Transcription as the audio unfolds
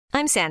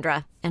I'm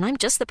Sandra, and I'm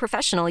just the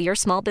professional your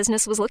small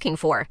business was looking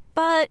for.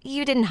 But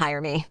you didn't hire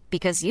me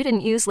because you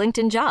didn't use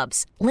LinkedIn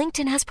Jobs.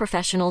 LinkedIn has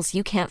professionals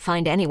you can't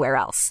find anywhere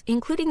else,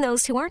 including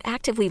those who aren't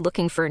actively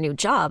looking for a new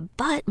job,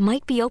 but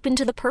might be open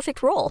to the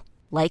perfect role,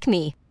 like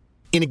me.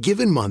 In a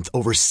given month,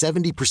 over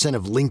 70%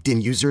 of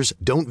LinkedIn users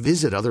don't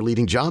visit other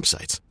leading job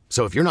sites.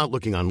 So if you're not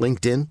looking on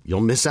LinkedIn,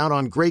 you'll miss out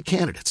on great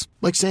candidates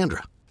like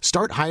Sandra.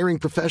 Start hiring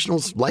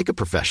professionals like a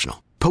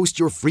professional. Post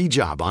your free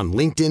job on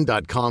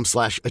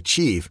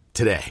linkedin.com/achieve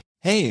today.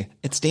 Hey,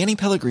 it's Danny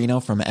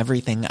Pellegrino from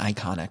Everything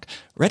Iconic.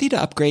 Ready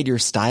to upgrade your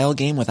style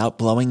game without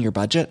blowing your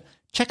budget?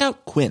 Check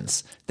out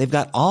Quince. They've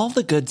got all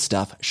the good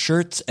stuff,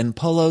 shirts and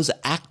polos,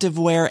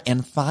 activewear,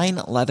 and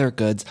fine leather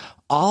goods,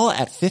 all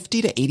at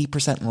 50 to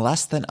 80%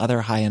 less than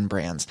other high-end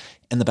brands.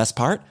 And the best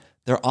part?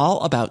 They're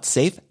all about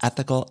safe,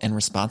 ethical, and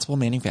responsible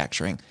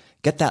manufacturing.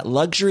 Get that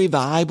luxury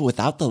vibe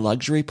without the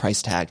luxury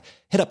price tag.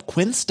 Hit up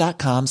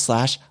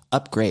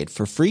quince.com/upgrade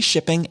for free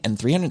shipping and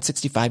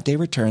 365-day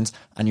returns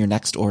on your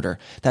next order.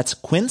 That's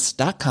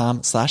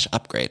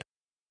quince.com/upgrade.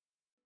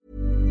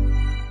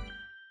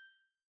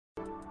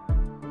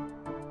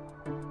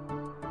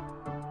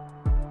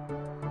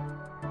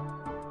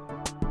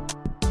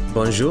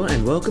 Bonjour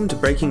and welcome to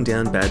Breaking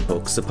Down Bad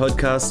Books, a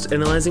podcast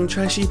analysing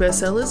trashy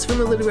bestsellers from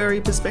a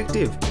literary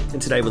perspective.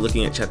 And today we're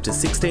looking at chapters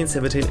 16,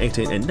 17,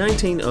 18 and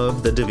 19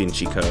 of The Da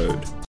Vinci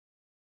Code.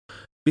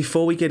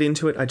 Before we get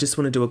into it, I just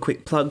want to do a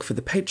quick plug for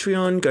the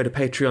Patreon. Go to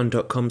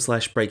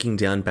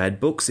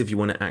patreon.com/breakingdownbadbooks if you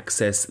want to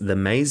access the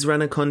Maze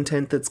Runner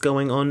content that's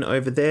going on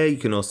over there. You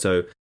can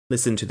also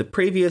listen to the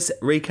previous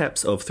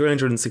recaps of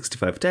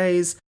 365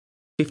 Days,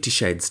 50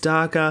 Shades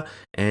Darker,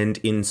 and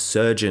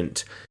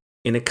Insurgent.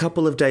 In a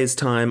couple of days'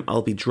 time,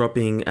 I'll be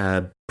dropping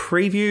a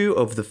preview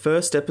of the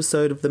first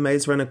episode of the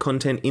Maze Runner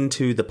content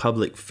into the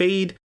public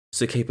feed,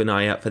 so keep an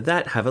eye out for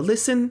that, have a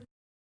listen.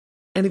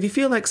 And if you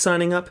feel like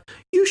signing up,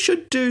 you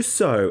should do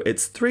so.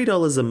 It's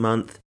 $3 a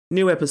month,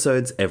 new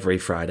episodes every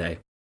Friday.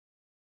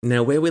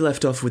 Now, where we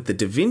left off with the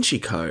Da Vinci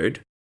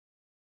Code,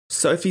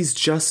 Sophie's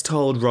just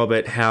told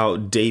Robert how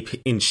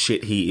deep in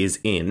shit he is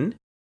in,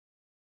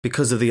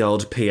 because of the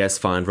old PS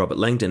Find Robert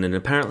Langdon, and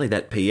apparently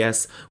that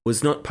PS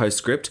was not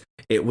postscript,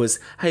 it was,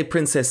 hey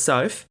Princess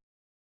Soph,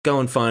 go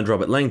and find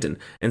Robert Langdon.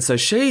 And so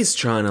she's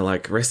trying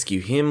to rescue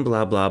him,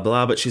 blah blah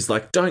blah, but she's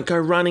like, don't go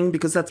running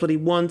because that's what he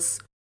wants.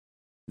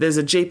 There's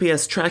a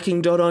GPS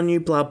tracking dot on you,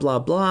 blah blah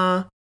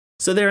blah.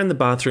 So they're in the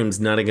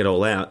bathrooms nutting it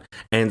all out,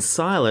 and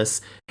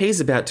Silas, he's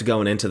about to go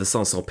and enter the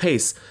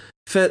Saint-Sulpice.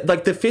 For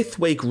the 5th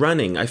week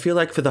running, I feel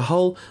like for the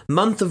whole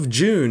month of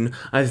June,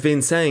 I've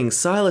been saying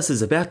Silas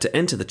is about to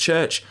enter the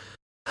church.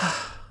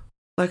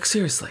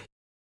 Seriously.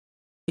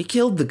 He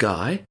killed the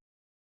guy,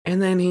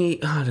 and then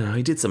he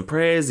did some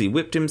prayers, he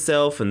whipped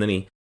himself, and then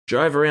he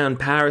drove around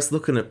Paris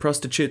looking at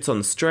prostitutes on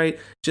the street,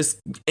 just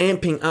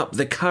amping up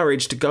the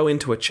courage to go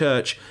into a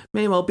church.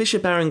 Meanwhile,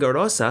 Bishop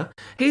Arangarosa,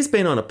 he's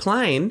been on a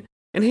plane,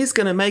 and he's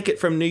going to make it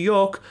from New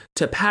York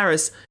to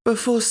Paris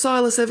before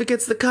Silas ever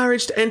gets the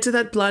courage to enter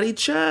that bloody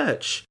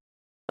church.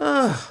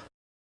 Ugh.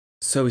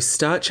 So we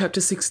start chapter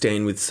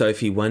 16 with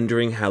Sophie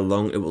wondering how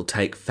long it will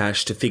take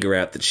Fash to figure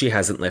out that she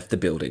hasn't left the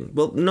building.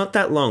 Well, not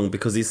that long,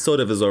 because he sort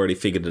of has already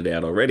figured it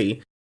out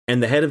already,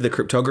 and the head of the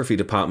cryptography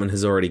department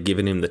has already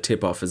given him the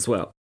tip-off as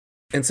well.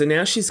 And so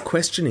now she's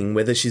questioning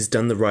whether she's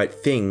done the right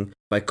thing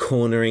by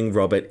cornering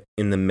Robert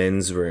in the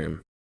men's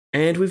room.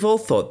 And we've all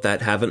thought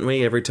that, haven't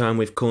we, every time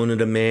we've cornered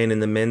a man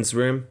in the men's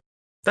room?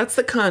 That's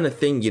the kind of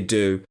thing you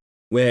do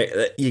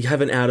where you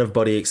have an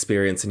out-of-body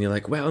experience and you're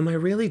like, wow, am I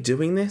really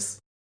doing this?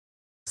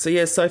 So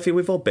yeah, Sophie,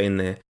 we've all been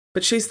there.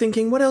 But she's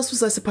thinking, what else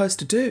was I supposed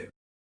to do?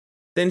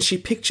 Then she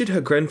pictured her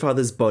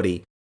grandfather's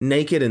body,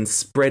 naked and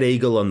spread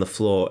eagle on the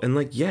floor, and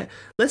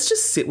let's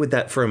just sit with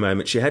that for a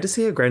moment. She had to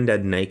see her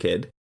granddad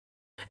naked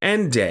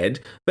and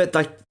dead, but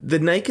the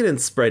naked and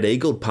spread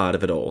eagle part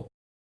of it all.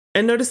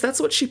 And notice that's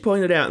what she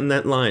pointed out in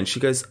that line. She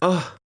goes,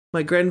 oh,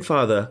 my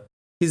grandfather,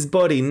 his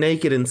body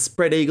naked and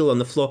spread eagle on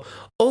the floor.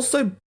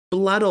 Also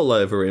blood all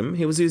over him.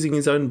 He was using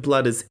his own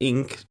blood as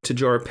ink to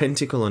draw a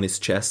pentacle on his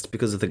chest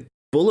because of the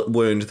bullet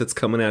wound that's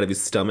coming out of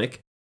his stomach.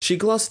 She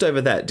glossed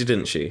over that,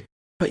 didn't she?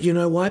 But you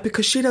know why?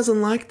 Because she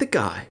doesn't like the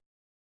guy.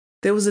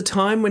 There was a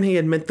time when he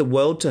had meant the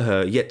world to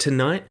her, yet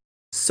tonight,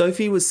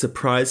 Sophie was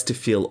surprised to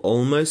feel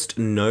almost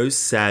no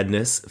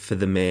sadness for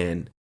the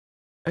man.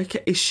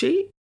 Okay, is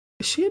she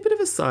a bit of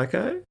a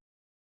psycho?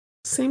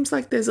 Seems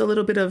like there's a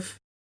little bit of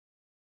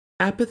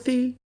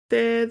apathy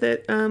there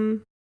that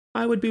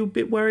I would be a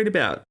bit worried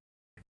about.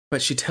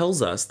 But she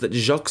tells us that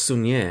Jacques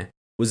Saunier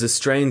was a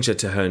stranger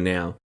to her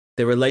now.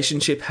 Their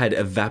relationship had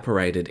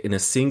evaporated in a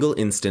single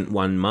instant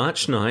one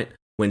March night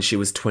when she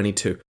was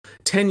 22,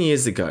 10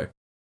 years ago.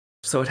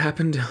 So it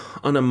happened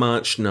on a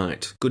March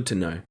night. Good to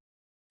know.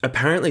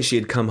 Apparently she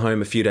had come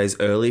home a few days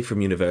early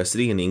from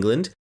university in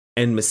England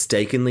and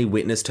mistakenly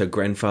witnessed her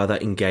grandfather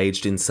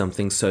engaged in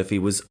something Sophie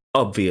was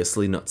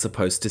obviously not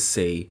supposed to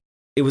see.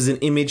 It was an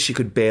image she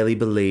could barely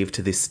believe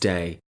to this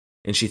day,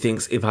 and she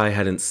thinks if I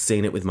hadn't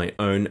seen it with my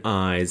own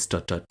eyes, ...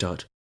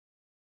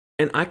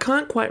 And I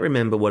can't quite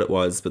remember what it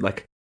was, but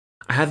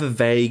I have a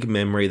vague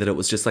memory that it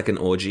was just like an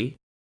orgy.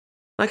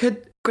 Like her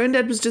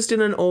granddad was just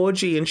in an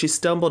orgy and she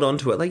stumbled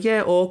onto it. Like,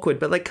 yeah, awkward,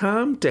 but like,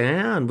 calm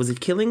down. Was he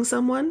killing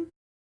someone?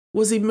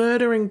 Was he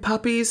murdering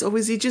puppies, or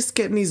was he just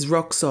getting his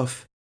rocks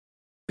off?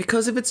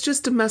 Because if it's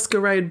just a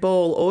masquerade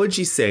ball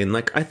orgy scene,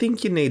 like, I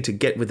think you need to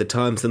get with the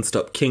times and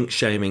stop kink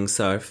shaming,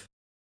 Soph.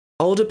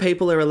 Older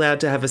people are allowed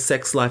to have a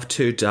sex life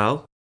too,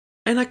 doll.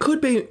 And I could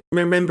be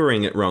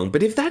remembering it wrong,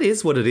 but if that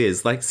is what it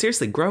is, like,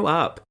 seriously, grow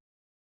up.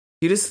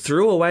 You just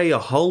threw away your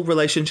whole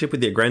relationship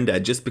with your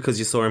granddad just because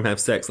you saw him have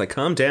sex. Like,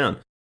 calm down.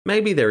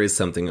 Maybe there is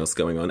something else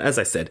going on. As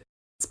I said,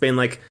 it's been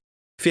like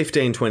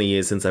 15, 20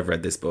 years since I've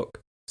read this book.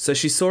 So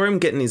she saw him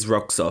getting his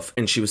rocks off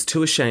and she was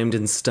too ashamed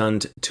and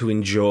stunned to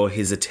endure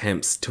his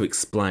attempts to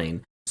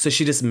explain. So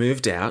she just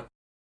moved out.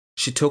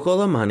 She took all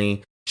her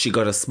money, she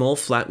got a small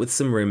flat with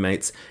some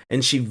roommates,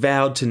 and she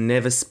vowed to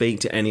never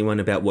speak to anyone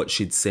about what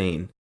she'd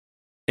seen.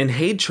 And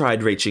he'd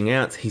tried reaching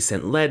out, he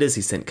sent letters,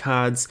 he sent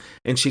cards,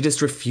 and she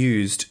just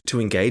refused to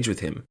engage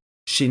with him.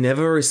 She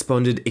never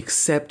responded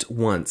except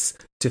once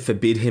to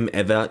forbid him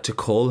ever to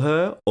call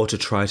her or to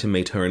try to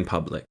meet her in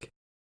public.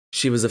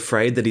 She was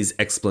afraid that his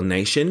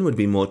explanation would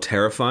be more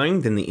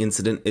terrifying than the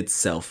incident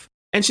itself.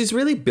 And she's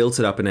really built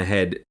it up in her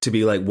head to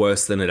be like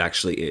worse than it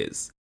actually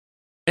is.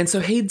 And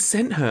so he'd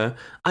sent her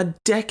a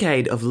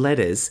decade of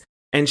letters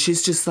and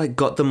she's just like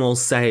got them all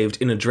saved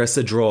in a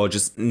dresser drawer,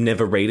 just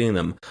never reading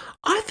them.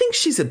 I think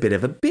she's a bit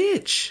of a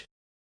bitch.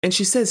 And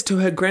she says to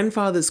her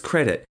grandfather's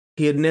credit,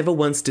 he had never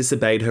once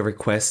disobeyed her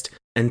request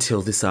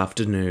until this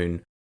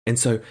afternoon. And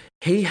so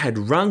he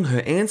had rung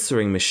her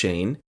answering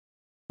machine.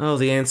 Oh,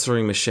 the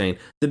answering machine.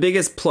 The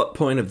biggest plot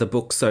point of the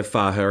book so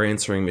far, her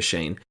answering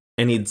machine.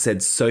 And he'd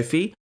said,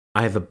 Sophie,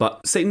 I have a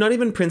See, not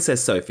even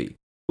Princess Sophie.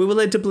 We were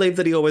led to believe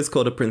that he always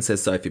called her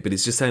Princess Sophie, but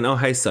he's just saying, oh,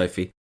 hey,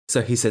 Sophie.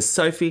 So he says,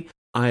 Sophie,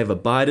 I have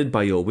abided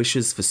by your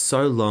wishes for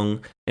so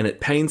long, and it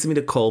pains me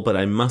to call, but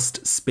I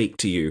must speak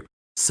to you.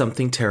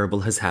 Something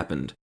terrible has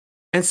happened.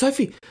 And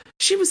Sophie,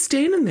 she was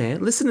standing there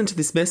listening to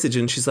this message,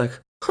 and she's like,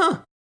 huh,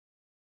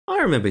 I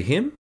remember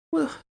him.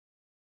 Well,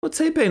 what's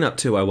he been up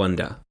to, I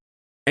wonder?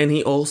 And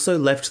he also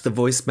left the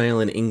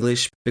voicemail in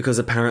English because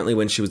apparently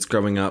when she was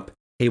growing up,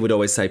 he would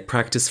always say,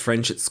 practice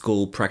French at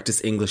school,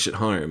 practice English at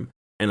home.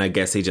 And I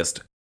guess he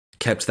just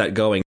kept that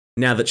going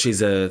now that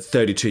she's a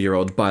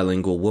 32-year-old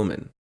bilingual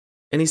woman.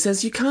 And he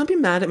says, you can't be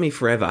mad at me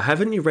forever.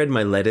 Haven't you read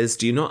my letters?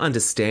 Do you not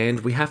understand?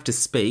 We have to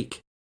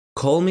speak.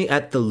 Call me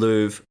at the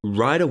Louvre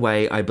right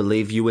away. I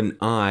believe you and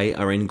I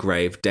are in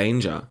grave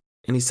danger.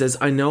 And he says,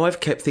 I know I've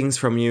kept things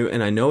from you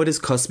and I know it has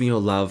cost me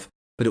your love,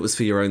 but it was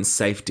for your own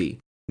safety.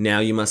 Now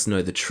you must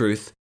know the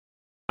truth.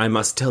 I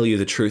must tell you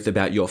the truth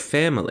about your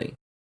family.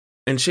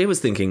 And she was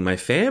thinking, my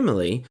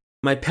family?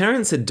 My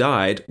parents had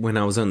died when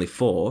I was only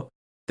 4.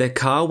 Their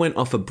car went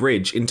off a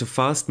bridge into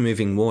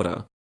fast-moving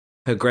water.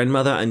 Her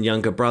grandmother and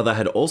younger brother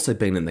had also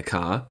been in the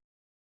car.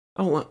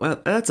 Oh,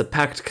 well, that's a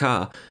packed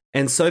car.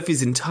 And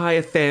Sophie's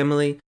entire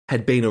family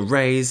had been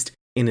erased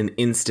in an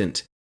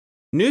instant.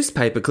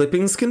 Newspaper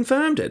clippings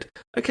confirmed it.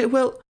 Okay,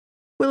 well,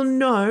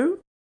 no.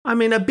 I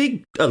mean,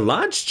 a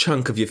large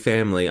chunk of your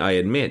family, I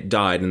admit,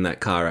 died in that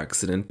car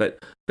accident, but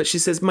she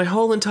says, my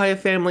whole entire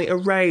family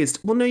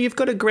erased. Well, no, you've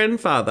got a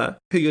grandfather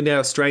who you're now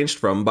estranged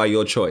from by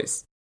your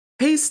choice.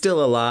 He's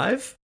still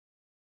alive.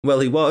 Well,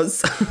 he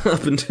was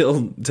up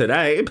until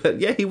today, but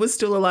yeah, he was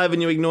still alive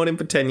and you ignored him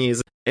for 10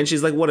 years. And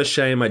she's like, what a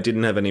shame I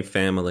didn't have any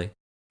family.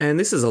 And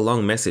this is a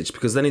long message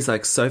because then he's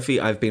like,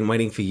 Sophie, I've been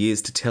waiting for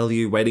years to tell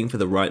you, waiting for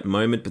the right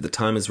moment, but the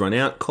time has run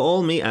out.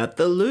 Call me at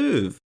the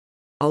Louvre.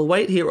 I'll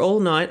wait here all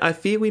night. I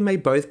fear we may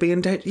both be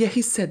in danger. Yeah,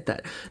 he said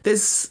that.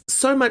 There's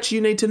so much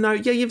you need to know.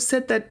 Yeah, you've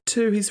said that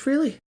too. He's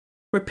really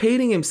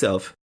repeating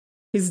himself.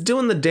 He's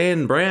doing the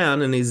Dan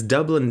Brown and he's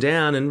doubling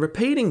down and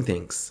repeating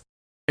things.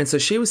 And so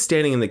she was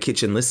standing in the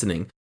kitchen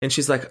listening and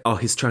she's like, oh,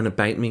 he's trying to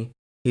bait me.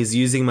 He's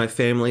using my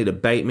family to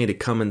bait me to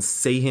come and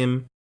see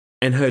him.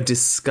 And her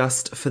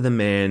disgust for the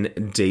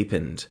man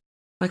deepened.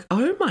 Like,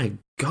 oh my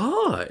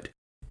God.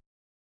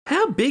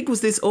 How big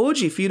was this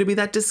orgy for you to be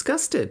that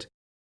disgusted?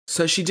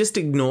 So she just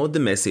ignored the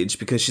message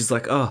because she's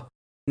like, oh,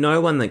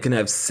 no one that can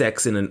have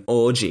sex in an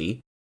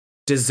orgy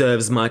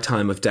deserves my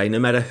time of day, no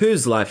matter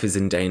whose life is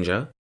in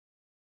danger.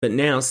 But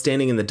now,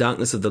 standing in the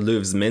darkness of the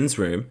Louvre's men's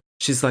room,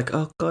 she's like,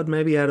 oh God,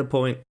 maybe at a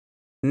point.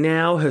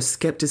 Now her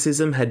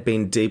skepticism had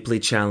been deeply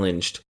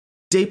challenged.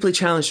 Deeply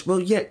challenged? Well,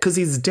 yeah, because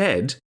he's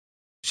dead.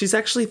 She's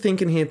actually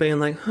thinking here, being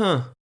like,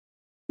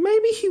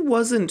 maybe he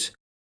wasn't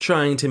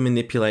trying to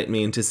manipulate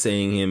me into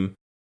seeing him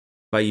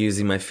by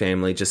using my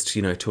family just,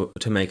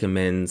 to make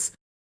amends.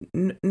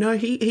 No,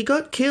 he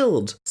got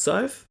killed,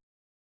 Soph.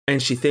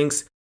 And she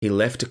thinks he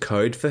left a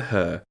code for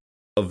her.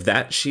 Of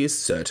that she is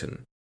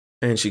certain.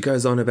 And she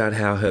goes on about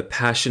how her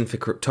passion for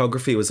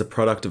cryptography was a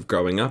product of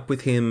growing up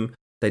with him.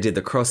 They did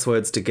the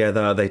crosswords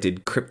together. They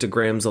did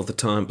cryptograms all the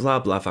time. Blah,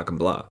 blah, fucking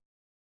blah.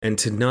 And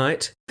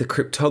tonight, the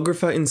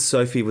cryptographer in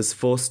Sophie was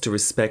forced to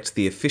respect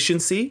the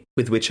efficiency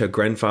with which her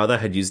grandfather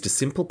had used a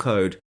simple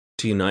code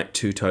to unite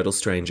two total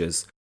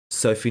strangers,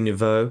 Sophie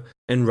Neveu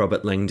and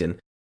Robert Langdon.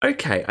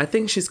 okay, I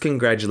think she's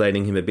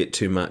congratulating him a bit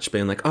too much,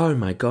 being like, oh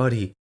my God,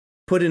 he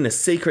put in a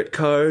secret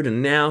code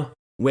and now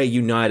we're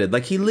united.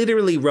 Like, he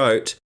literally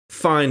wrote,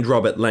 find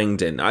Robert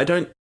Langdon. I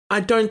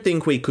don't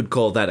think we could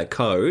call that a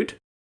code.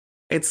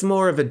 It's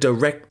more of a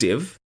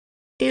directive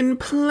in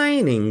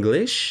plain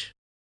English.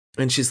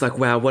 And she's like,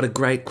 wow, what a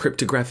great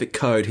cryptographic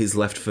code he's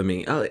left for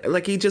me.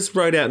 Like, he just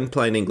wrote out in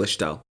plain English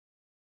style.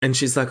 And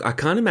she's like, I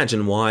can't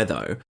imagine why,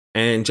 though.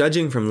 And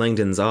judging from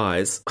Langdon's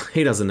eyes,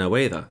 he doesn't know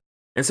either.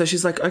 And so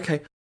she's like,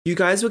 okay, you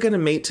guys were going to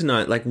meet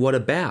tonight. Like, what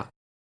about?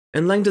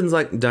 And Langdon's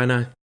like, don't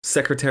know.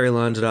 Secretary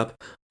lined it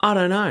up. I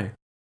don't know.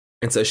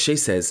 And so she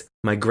says,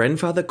 my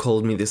grandfather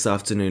called me this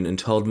afternoon and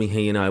told me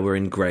he and I were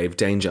in grave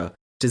danger.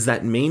 Does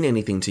that mean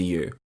anything to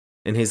you?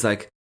 And he's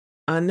like,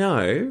 I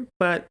know,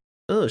 but,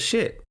 oh,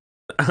 shit.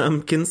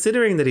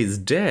 Considering that he's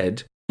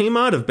dead, he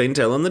might have been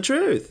telling the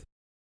truth.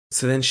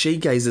 So then she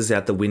gazes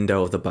out the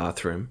window of the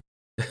bathroom.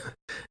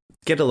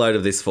 Get a load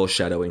of this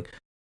foreshadowing.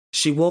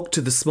 She walked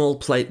to the small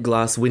plate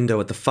glass window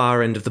at the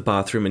far end of the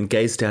bathroom and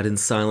gazed out in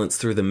silence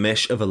through the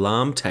mesh of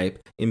alarm tape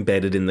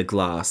embedded in the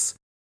glass.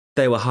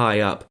 They were high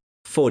up,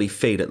 40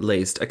 feet at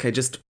least. Okay,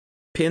 just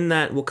pin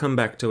that, we'll come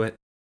back to it.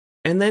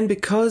 And then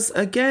because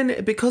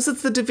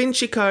it's the Da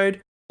Vinci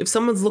Code, if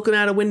someone's looking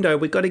out a window,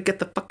 we got to get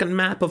the fucking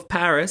map of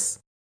Paris.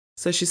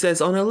 So she says,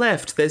 on her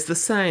left, there's the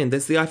Seine,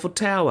 there's the Eiffel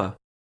Tower.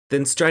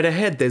 Then straight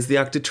ahead, there's the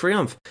Arc de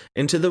Triomphe.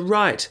 And to the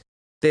right,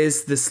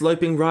 there's the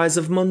sloping rise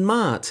of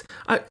Montmartre.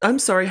 I'm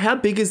sorry, how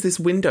big is this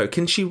window?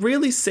 Can she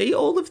really see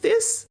all of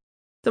this?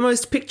 The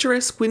most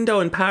picturesque window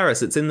in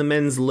Paris, it's in the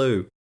men's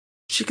loo.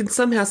 She can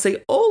somehow see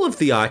all of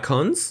the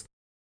icons.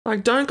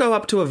 Like, don't go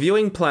up to a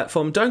viewing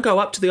platform, don't go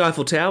up to the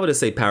Eiffel Tower to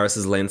see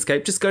Paris's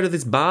landscape, just go to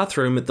this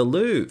bathroom at the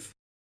Louvre.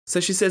 So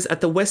she says,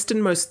 at the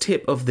westernmost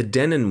tip of the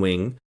Denon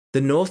wing,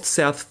 the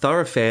north-south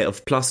thoroughfare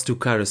of Place du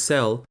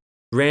Carrousel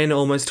ran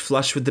almost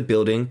flush with the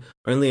building,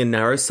 only a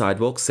narrow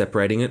sidewalk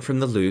separating it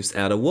from the Louvre's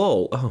outer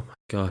wall. Oh my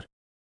God.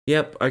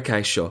 Yep,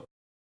 okay, sure.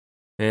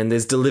 And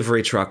there's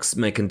delivery trucks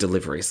making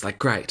deliveries. Like,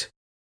 great.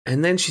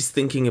 And then she's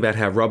thinking about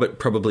how Robert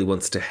probably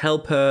wants to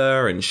help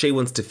her and she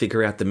wants to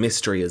figure out the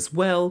mystery as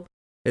well.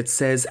 It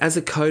says, as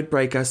a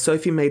codebreaker,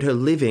 Sophie made her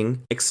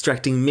living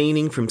extracting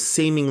meaning from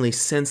seemingly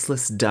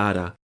senseless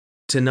data.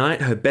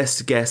 Tonight, her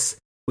best guess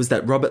was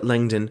that Robert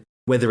Langdon,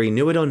 whether he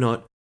knew it or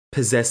not,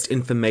 possessed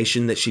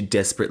information that she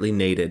desperately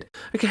needed.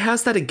 Okay,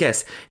 how's that a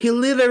guess? He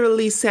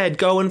literally said,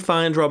 go and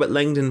find Robert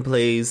Langdon,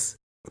 please.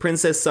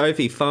 Princess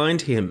Sophie,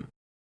 find him.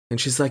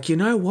 And she's like, you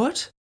know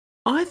what?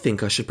 I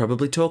think I should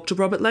probably talk to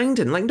Robert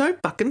Langdon. Like, no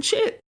fucking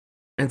shit.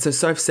 And so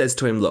Soph says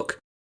to him, look,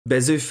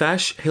 Bezu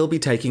Fash, he'll be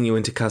taking you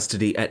into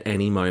custody at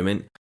any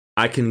moment.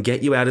 I can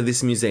get you out of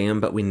this museum,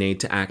 but we need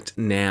to act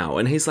now.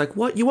 And he's like,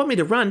 what? You want me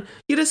to run?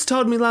 You just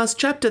told me last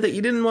chapter that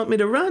you didn't want me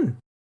to run.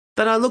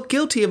 That I look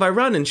guilty if I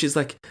run. And she's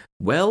like,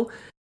 well,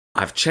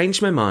 I've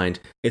changed my mind.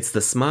 It's the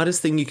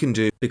smartest thing you can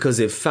do because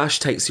if Fash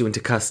takes you into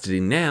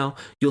custody now,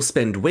 you'll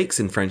spend weeks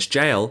in French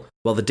jail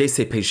while the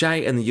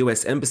DCPJ and the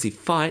US Embassy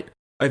fight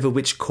over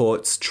which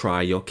courts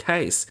try your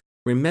case.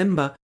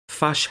 Remember,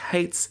 Fash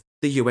hates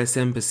the US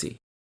Embassy.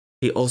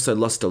 He also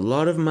lost a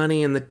lot of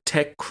money in the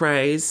tech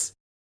craze.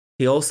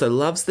 He also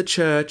loves the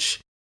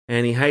church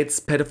and he hates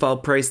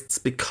pedophile priests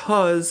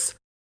because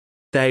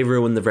they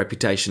ruin the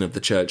reputation of the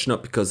church,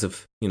 not because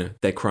of,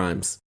 their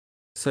crimes.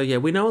 So yeah,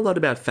 we know a lot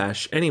about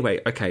Fash. Anyway,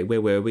 okay,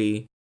 where were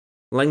we?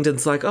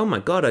 Langdon's like, oh my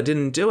God, I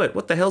didn't do it.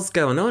 What the hell's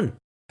going on?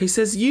 He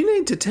says, you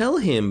need to tell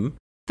him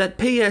that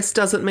PS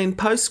doesn't mean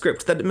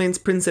postscript, that it means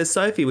Princess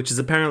Sophie, which is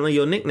apparently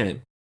your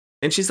nickname.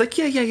 And she's like,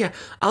 yeah,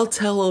 I'll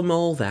tell him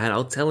all that,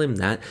 I'll tell him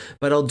that,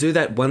 but I'll do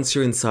that once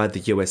you're inside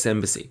the US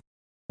Embassy.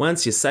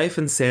 Once you're safe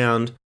and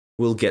sound,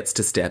 we'll get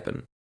to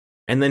steppin'.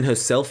 And then her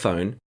cell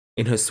phone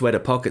in her sweater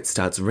pocket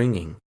starts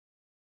ringing.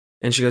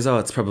 And she goes, oh,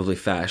 it's probably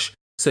Fash.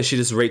 So she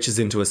just reaches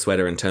into her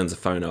sweater and turns her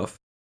phone off.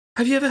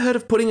 Have you ever heard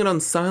of putting it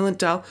on silent,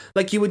 Dal?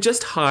 Like you were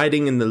just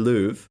hiding in the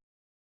Louvre.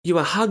 You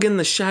were hugging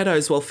the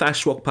shadows while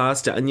Fash walked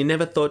past her and you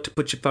never thought to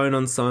put your phone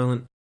on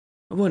silent.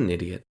 What an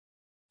idiot.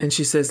 And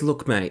she says,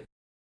 look, mate,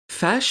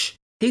 Fash,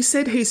 he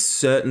said he's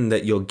certain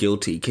that you're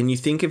guilty. Can you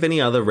think of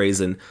any other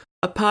reason,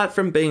 apart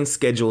from being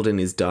scheduled in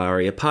his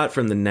diary, apart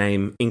from the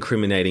name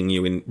incriminating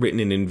you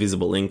written in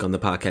invisible ink on the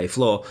parquet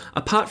floor,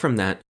 apart from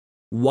that,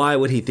 why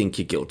would he think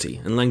you're guilty?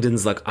 And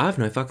Langdon's like, I have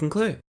no fucking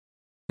clue.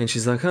 And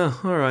she's like, oh,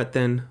 all right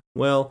then.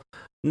 Well,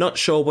 not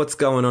sure what's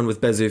going on with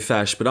Bezu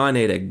Fash, but I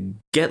need to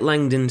get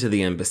Langdon to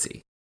the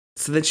embassy.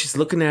 So then she's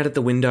looking out at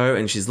the window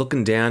and she's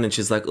looking down and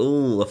she's like,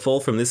 ooh, a fall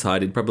from this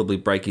height, he'd probably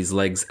break his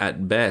legs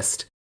at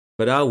best.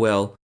 But oh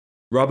well,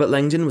 Robert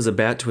Langdon was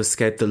about to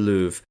escape the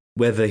Louvre,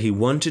 whether he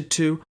wanted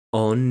to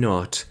or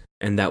not.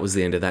 And that was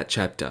the end of that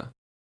chapter.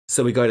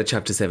 So we go to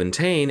chapter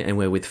 17 and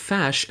we're with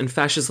Fash, and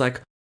Fash is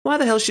like, why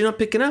the hell is she not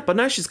picking up? I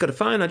know she's got a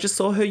phone, I just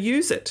saw her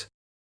use it.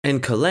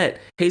 And Colette,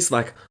 he's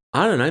like,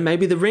 I don't know,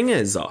 maybe the ringer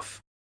is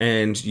off.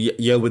 And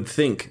you would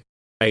think,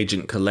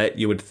 Agent Colette,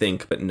 you would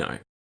think, but no.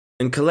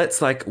 And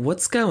Colette's like,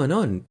 what's going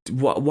on?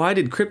 Why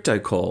did Crypto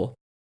call?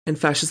 And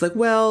Fash is like,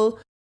 well,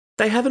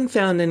 they haven't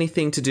found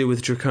anything to do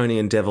with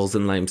draconian devils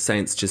and lame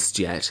saints just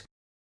yet.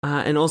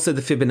 And also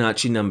the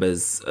Fibonacci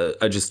numbers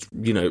are just,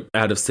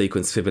 out of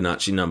sequence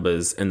Fibonacci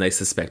numbers, and they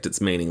suspect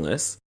it's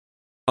meaningless.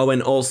 Oh,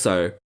 and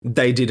also,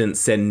 they didn't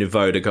send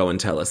Nouveau to go and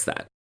tell us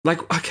that.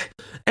 Like, okay,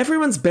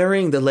 everyone's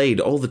burying the lead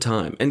all the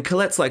time, and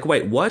Colette's like,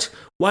 wait, what?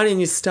 Why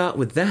didn't you start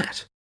with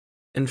that?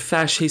 And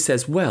Fash, he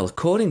says, well,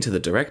 according to the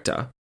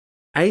director,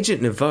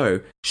 Agent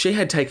Nouveau, she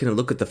had taken a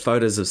look at the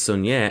photos of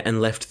Saunière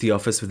and left the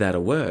office without a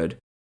word,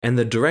 and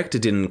the director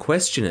didn't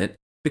question it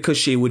because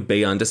she would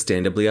be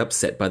understandably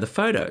upset by the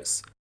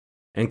photos.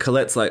 And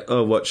Colette's like,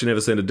 oh, what, she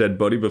never seen a dead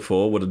body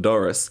before, what a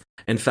Doris.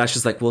 And Fash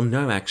is like, well,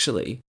 no,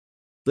 actually.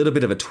 Little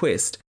bit of a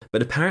twist,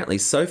 but apparently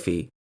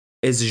Sophie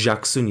is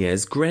Jacques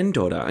Saunière's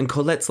granddaughter. And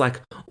Colette's like,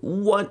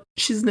 what?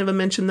 She's never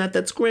mentioned that?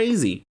 That's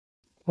crazy.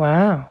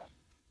 Wow.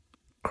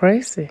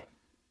 Crazy.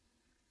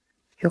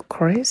 You're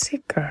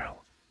crazy,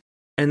 girl.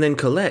 And then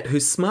Colette,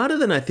 who's smarter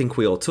than I think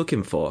we all took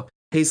him for,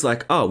 he's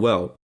like, oh,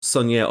 well,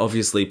 Saunière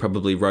obviously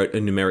probably wrote a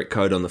numeric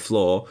code on the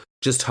floor,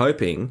 just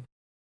hoping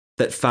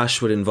that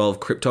Fash would involve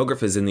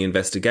cryptographers in the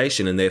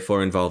investigation and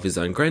therefore involve his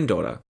own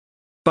granddaughter.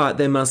 But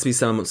there must be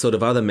some sort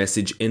of other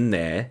message in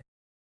there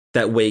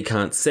that we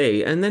can't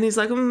see. And then he's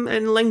like,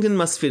 and Langdon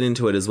must fit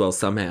into it as well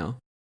somehow.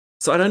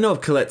 So I don't know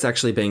if Colette's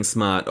actually being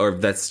smart or if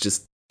that's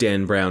just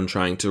Dan Brown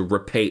trying to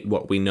repeat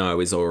what we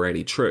know is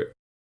already true.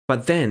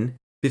 But then,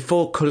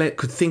 before Colette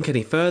could think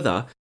any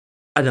further,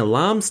 an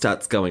alarm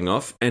starts going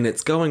off, and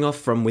it's going off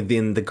from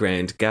within the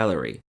Grand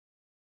Gallery.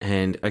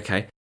 And,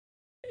 okay,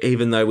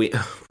 even though we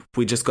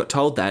just got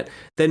told that,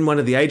 then one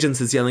of the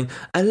agents is yelling,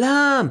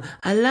 alarm,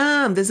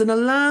 alarm, there's an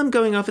alarm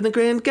going off in the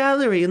Grand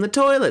Gallery, in the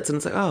toilets. And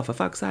it's like, oh, for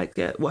fuck's sake,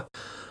 yeah, well,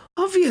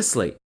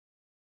 obviously.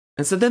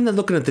 And so then they're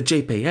looking at the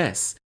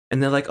GPS,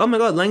 and they're like, oh my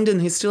God, Langdon,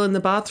 he's still in the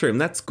bathroom,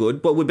 that's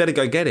good, well, we better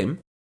go get him.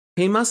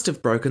 He must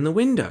have broken the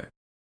window.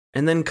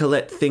 And then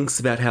Colette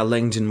thinks about how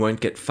Langdon won't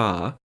get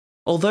far.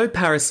 Although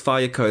Paris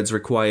fire codes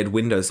required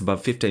windows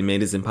above 15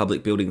 metres in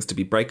public buildings to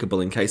be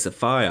breakable in case of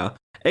fire,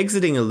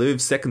 exiting a Louvre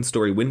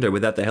second-storey window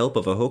without the help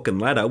of a hook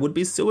and ladder would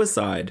be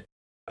suicide.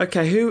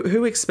 Okay,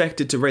 who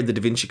expected to read the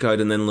Da Vinci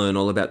Code and then learn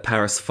all about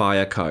Paris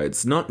fire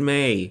codes? Not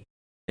me.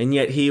 And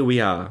yet here we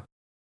are.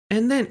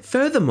 And then,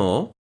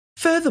 furthermore,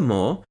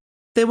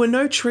 there were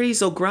no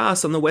trees or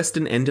grass on the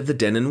western end of the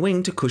Denon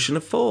wing to cushion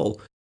a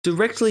fall.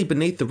 Directly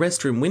beneath the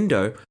restroom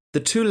window, the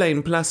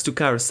two-lane Place du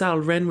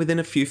Carrousel ran within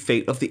a few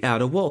feet of the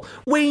outer wall.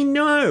 We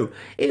know!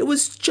 It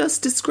was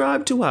just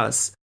described to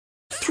us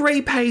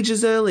 3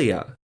 pages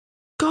earlier.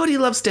 God, he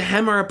loves to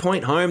hammer a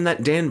point home,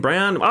 that Dan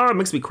Brown. Oh, it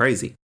makes me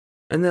crazy.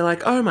 And they're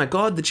like, oh my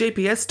God, the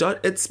GPS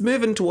dot, it's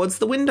moving towards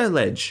the window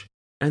ledge.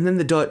 And then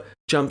the dot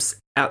jumps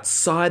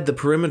outside the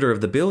perimeter of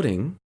the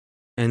building,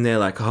 and they're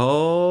like,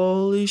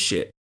 holy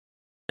shit.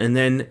 And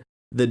then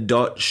the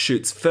dot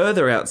shoots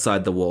further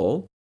outside the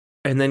wall,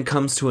 and then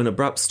comes to an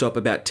abrupt stop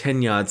about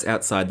 10 yards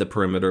outside the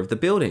perimeter of the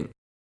building.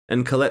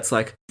 And Colette's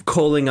like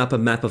calling up a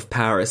map of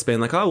Paris, being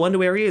like, oh, I wonder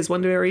where he is.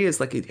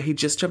 Like, he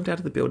just jumped out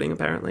of the building,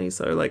 apparently.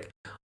 So, like,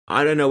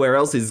 I don't know where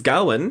else he's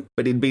going,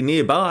 but he'd be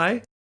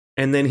nearby.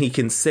 And then he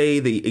can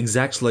see the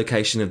exact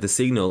location of the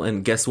signal.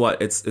 And guess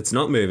what? It's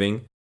not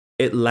moving.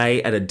 It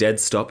lay at a dead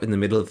stop in the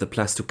middle of the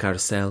Place du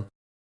Carrousel.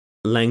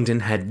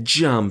 Langdon had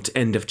jumped.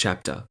 End of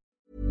chapter.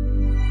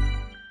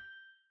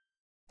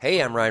 Hey,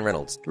 I'm Ryan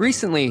Reynolds.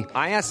 Recently,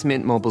 I asked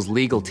Mint Mobile's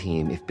legal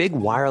team if big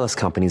wireless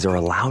companies are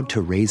allowed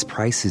to raise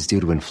prices due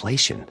to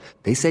inflation.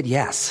 They said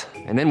yes.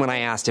 And then when I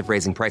asked if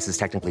raising prices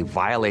technically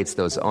violates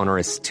those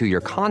onerous 2-year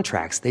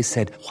contracts, they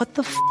said, what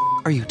the f***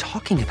 are you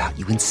talking about,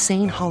 you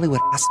insane Hollywood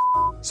ass f-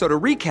 So to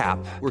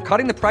recap, we're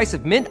cutting the price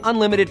of Mint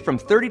Unlimited from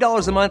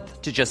 $30 a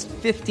month to just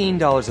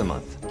 $15 a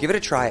month. Give it a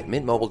try at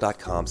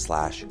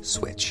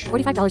mintmobile.com/switch.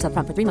 $45 up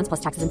front for 3 months plus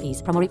taxes and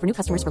fees. Promo rate for new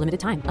customers for limited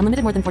time.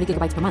 Unlimited more than 40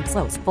 gigabytes per month.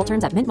 Slows full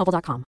terms at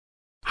mintmobile.com.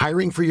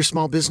 Hiring for your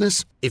small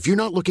business? If you're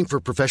not looking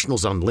for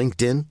professionals on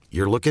LinkedIn,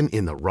 you're looking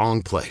in the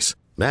wrong place.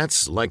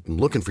 That's like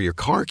looking for your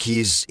car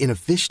keys in a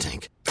fish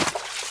tank.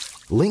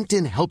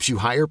 LinkedIn helps you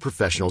hire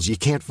professionals you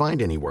can't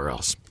find anywhere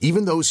else,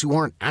 even those who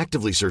aren't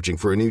actively searching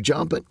for a new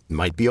job but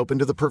might be open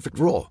to the perfect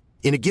role.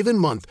 In a given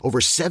month, over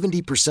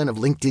 70% of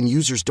LinkedIn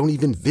users don't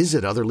even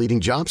visit other leading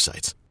job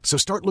sites. So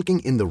start looking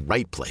in the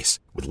right place.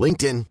 With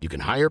LinkedIn, you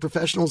can hire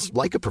professionals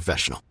like a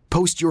professional.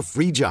 Post your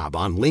free job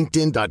on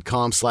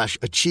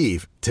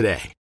linkedin.com/achieve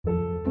today.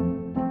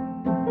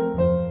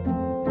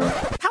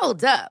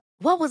 Hold up.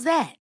 What was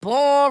that?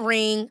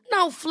 Boring.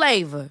 No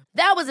flavor.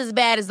 That was as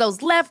bad as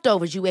those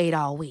leftovers you ate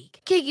all week.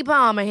 Keke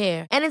Palmer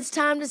here, and it's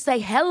time to say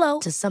hello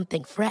to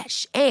something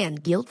fresh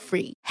and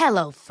guilt-free.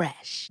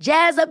 HelloFresh.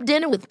 Jazz up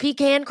dinner with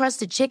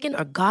pecan-crusted chicken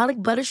or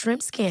garlic butter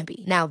shrimp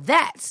scampi. Now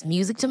that's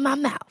music to my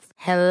mouth.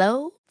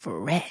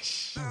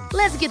 HelloFresh.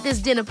 Let's get this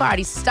dinner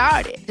party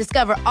started.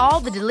 Discover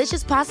all the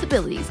delicious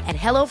possibilities at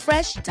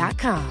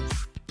HelloFresh.com.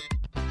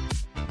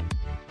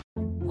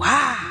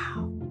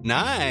 Wow.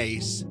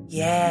 Nice.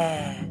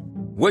 Yeah.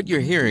 What you're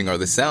hearing are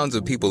the sounds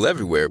of people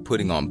everywhere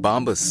putting on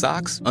Bombas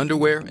socks,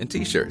 underwear, and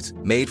T-shirts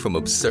made from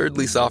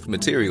absurdly soft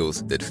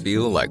materials that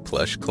feel like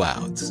plush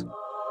clouds.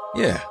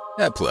 Yeah,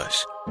 that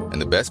plush.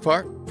 And the best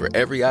part? For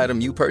every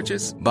item you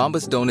purchase,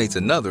 Bombas donates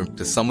another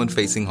to someone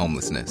facing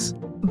homelessness.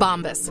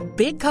 Bombas.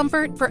 Big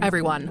comfort for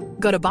everyone.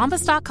 Go to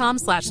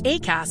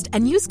bombas.com/ACAST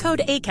and use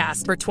code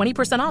ACAST for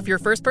 20% off your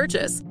first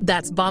purchase.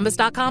 That's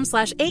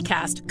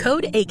bombas.com/ACAST.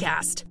 Code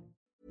ACAST.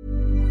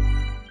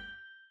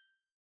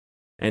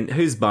 And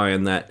who's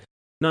buying that?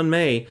 Not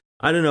me.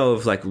 I don't know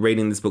if, like,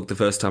 reading this book the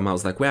first time, I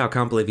was like, wow, I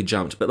can't believe he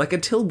jumped. But, like,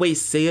 until we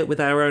see it with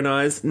our own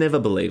eyes, never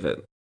believe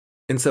it.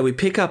 And so we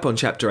pick up on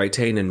chapter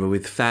 18 and we're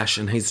with Fash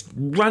and he's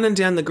running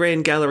down the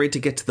Grand Gallery to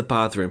get to the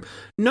bathroom.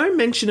 No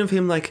mention of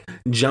him, like,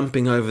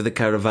 jumping over the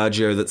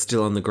Caravaggio that's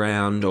still on the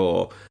ground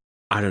or,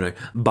 I don't know,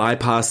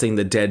 bypassing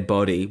the dead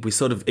body. We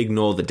sort of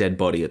ignore the dead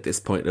body at this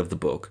point of the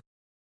book.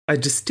 I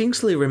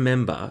distinctly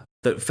remember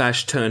that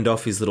Fash turned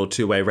off his little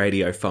two-way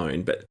radio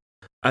phone, but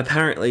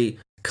apparently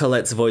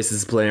Colette's voice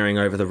is blaring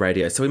over the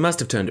radio, so he must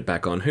have turned it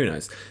back on, who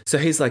knows. So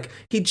he's like,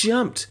 he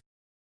jumped.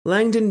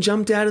 Langdon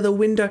jumped out of the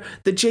window.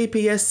 The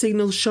GPS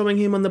signal's showing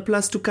him on the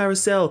Place du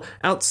Carrousel,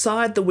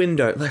 outside the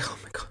window. Like, oh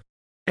my God.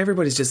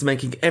 Everybody's just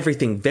making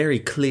everything very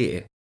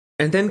clear.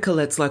 And then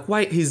Colette's like,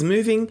 wait, he's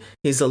moving.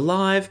 He's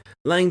alive.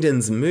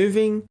 Langdon's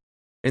moving.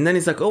 And then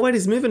he's like, oh, wait,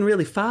 he's moving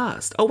really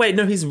fast. Oh, wait,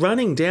 no, he's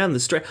running down the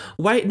street.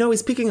 Wait, no,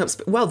 he's picking up...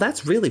 Well,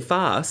 that's really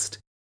fast.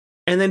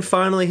 And then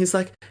finally he's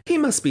like, he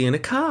must be in a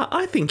car.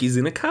 I think he's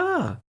in a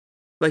car.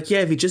 Like, yeah,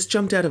 if he just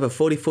jumped out of a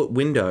 40-foot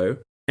window...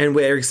 and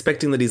we're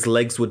expecting that his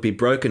legs would be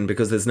broken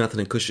because there's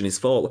nothing to cushion his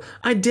fall,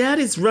 I doubt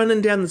he's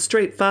running down the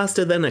street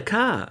faster than a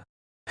car.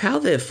 How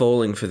they're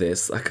falling for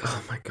this, like,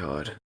 oh my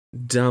God.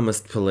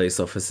 Dumbest police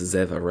officers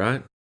ever,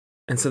 right?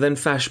 And so then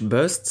Fash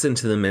bursts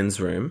into the men's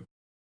room.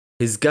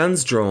 His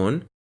gun's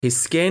drawn. He's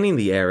scanning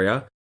the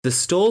area. The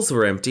stalls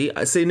were empty.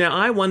 See, now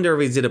I wonder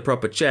if he did a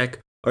proper check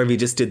or if he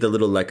just did the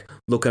little, like,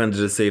 look under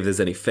to see if there's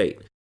any feet.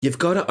 You've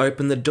got to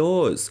open the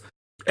doors.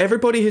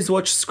 Everybody who's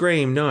watched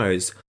Scream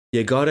knows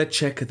you gotta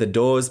check the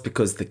doors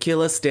because the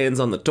killer stands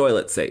on the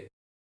toilet seat.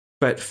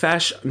 But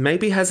Fash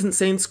maybe hasn't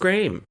seen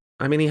Scream.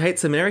 I mean, he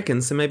hates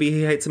Americans, so maybe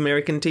he hates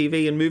American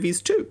TV and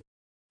movies too.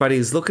 But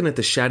he's looking at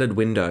the shattered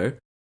window,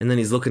 and then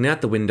he's looking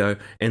out the window,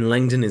 and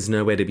Langdon is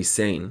nowhere to be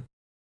seen.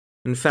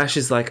 And Fash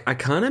is like, I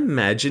can't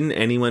imagine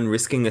anyone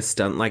risking a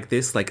stunt like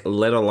this, like,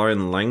 let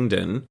alone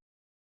Langdon.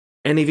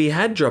 And if he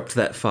had dropped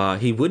that far,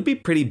 he would be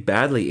pretty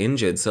badly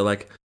injured, so,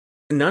 like,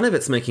 none of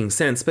it's making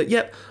sense, but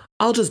yep,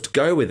 I'll just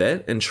go with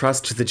it and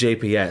trust the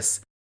GPS.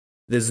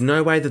 There's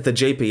no way that the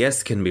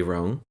GPS can be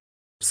wrong.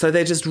 So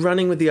they're just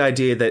running with the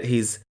idea that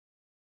he's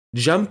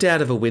jumped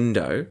out of a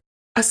window.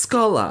 A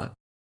scholar,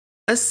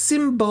 a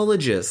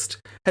symbologist,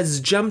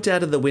 has jumped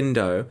out of the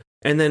window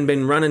and then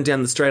been running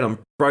down the street on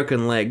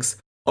broken legs,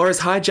 or has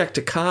hijacked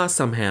a car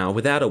somehow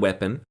without a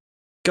weapon.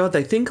 God,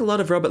 they think a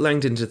lot of Robert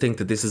Langdon to think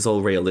that this is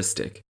all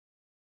realistic.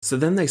 So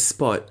then they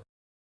spot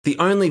the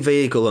only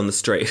vehicle on the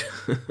street.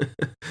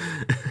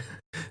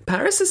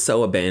 Paris is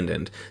so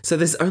abandoned. So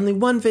there's only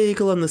one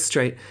vehicle on the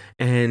street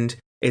and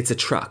it's a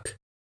truck.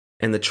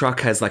 And the truck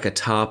has like a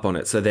tarp on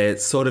it. So they're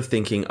sort of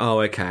thinking,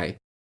 oh, okay,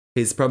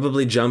 he's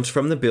probably jumped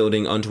from the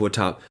building onto a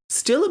tarp.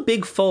 Still a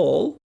big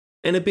fall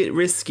and a bit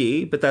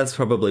risky, but that's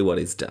probably what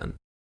he's done.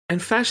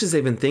 And Fash is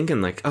even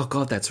thinking like, oh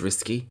God, that's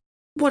risky.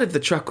 What if the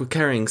truck were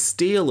carrying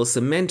steel or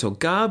cement or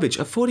garbage?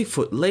 A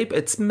 40-foot leap?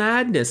 It's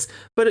madness.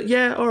 But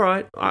yeah, all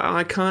right,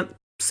 I can't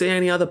see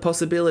any other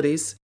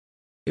possibilities.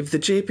 If the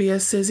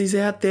GPS says he's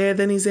out there,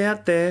 then he's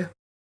out there.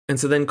 And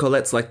so then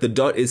Colette's like, the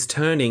dot is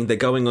turning, they're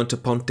going on to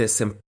Ponte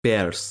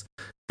Saint-Père.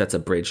 That's a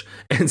bridge.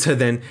 And so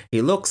then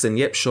he looks and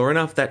yep, sure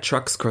enough, that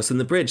truck's crossing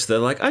the bridge. So they're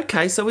like,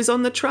 okay, so he's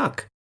on the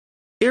truck.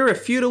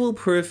 Irrefutable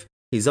proof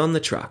he's on the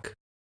truck.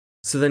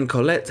 So then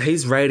Colette,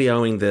 he's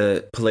radioing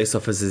the police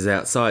officers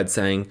outside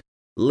saying,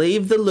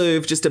 leave the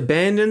Louvre, just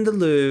abandon the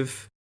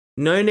Louvre.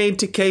 No need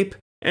to keep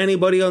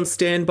anybody on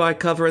standby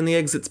covering the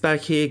exits back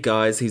here,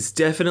 guys. He's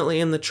definitely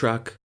in the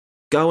truck.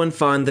 Go and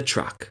find the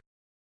truck.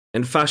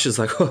 And Fash is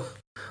like, oh,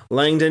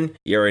 Langdon,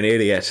 you're an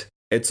idiot.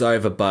 It's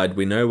over, bud.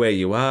 We know where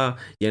you are.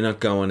 You're not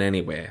going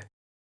anywhere.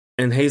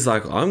 And he's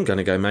like, I'm going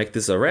to go make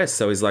this arrest.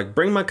 So he's like,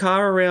 bring my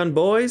car around,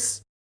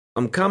 boys.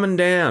 I'm coming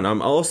down.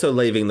 I'm also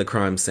leaving the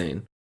crime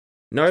scene.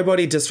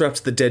 Nobody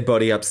disrupt the dead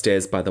body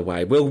upstairs, by the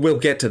way. We'll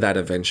get to that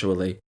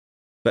eventually.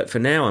 But for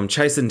now, I'm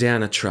chasing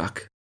down a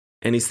truck.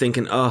 And he's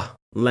thinking, oh,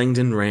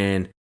 Langdon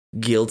ran.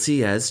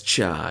 Guilty as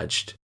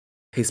charged.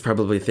 He's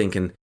probably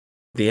thinking,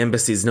 the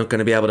embassy's not going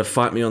to be able to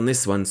fight me on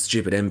this one,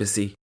 stupid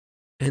embassy.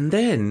 And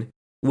then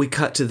we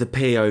cut to the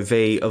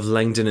POV of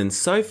Langdon and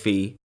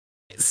Sophie,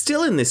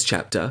 still in this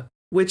chapter,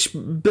 which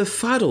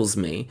befuddles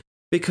me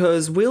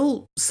because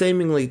we'll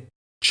seemingly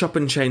chop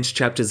and change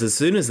chapters as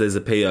soon as there's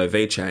a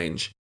POV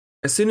change.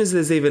 As soon as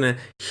there's even a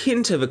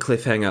hint of a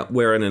cliffhanger,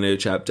 we're in a new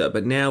chapter,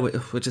 but now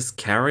we're just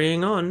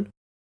carrying on.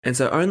 And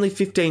so only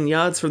 15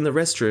 yards from the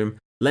restroom,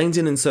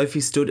 Langdon and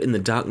Sophie stood in the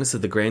darkness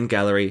of the Grand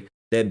Gallery,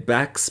 their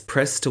backs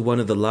pressed to one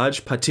of the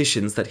large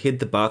partitions that hid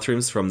the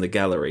bathrooms from the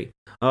gallery.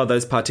 Oh,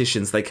 those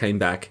partitions, they came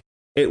back.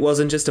 It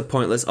wasn't just a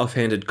pointless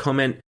offhanded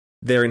comment,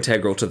 they're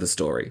integral to the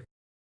story.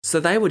 So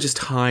they were just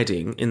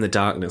hiding in the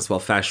darkness while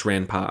Fash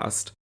ran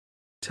past.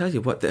 Tell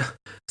you what, there are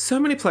so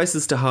many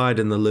places to hide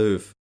in the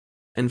Louvre.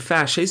 And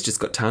Fash, he's just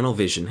got tunnel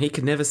vision. He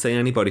can never see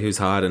anybody who's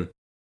hiding.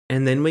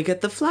 And then we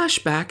get the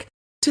flashback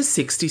to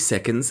 60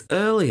 seconds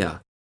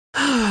earlier.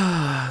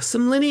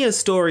 Some linear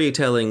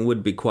storytelling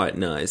would be quite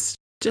nice.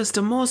 Just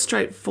a more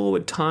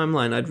straightforward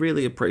timeline, I'd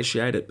really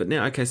appreciate it. But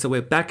now, okay, so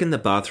we're back in the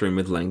bathroom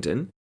with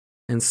Langdon.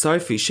 And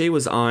Sophie, she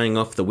was eyeing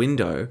off the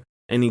window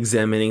and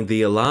examining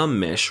the alarm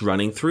mesh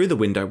running through the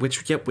window,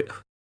 which, yeah,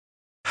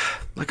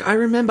 like I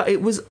remember,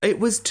 it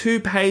was 2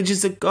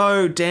 pages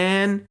ago,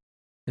 Dan.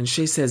 And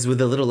she says,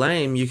 with a little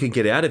aim, you could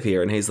get out of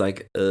here. And he's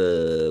like,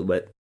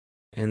 what?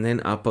 And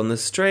then up on the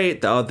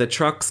street, the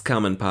truck's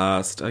coming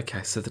past.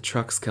 Okay, so the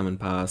truck's coming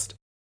past.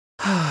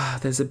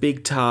 There's a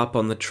big tarp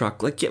on the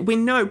truck. Like, yeah, we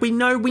know.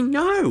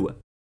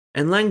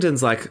 And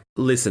Langdon's like,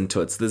 listen,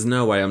 Toots, there's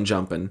no way I'm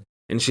jumping.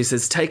 And she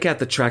says, take out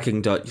the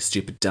tracking dot, you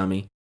stupid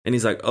dummy. And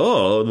he's like,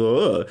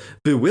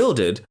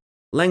 bewildered.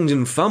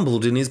 Langdon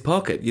fumbled in his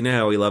pocket. You know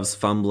how he loves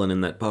fumbling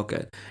in that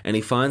pocket. And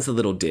he finds the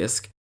little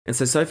disc. And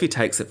so Sophie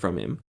takes it from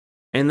him.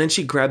 And then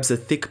she grabs a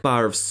thick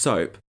bar of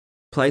soap,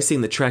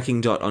 placing the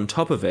tracking dot on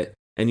top of it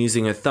and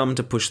using her thumb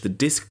to push the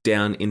disc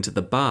down into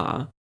the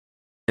bar.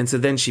 And so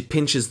then she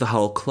pinches the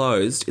hole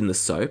closed in the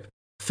soap,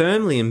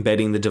 firmly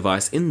embedding the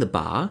device in the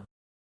bar.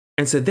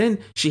 And so then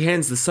she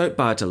hands the soap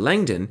bar to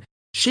Langdon.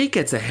 She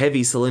gets a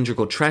heavy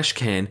cylindrical trash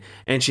can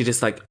and she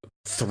just like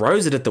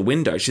throws it at the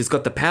window. She's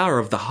got the power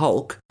of the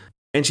Hulk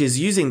and she's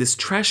using this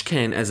trash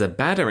can as a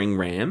battering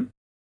ram.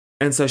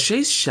 And so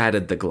she's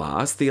shattered the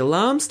glass, the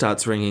alarm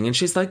starts ringing and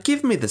she's like,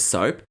 give me the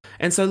soap.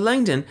 And so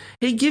Langdon,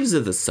 he gives her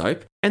the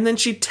soap and then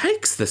she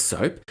takes the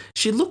soap,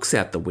 she looks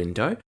out the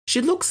window,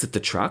 she looks at the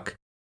truck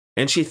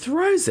and she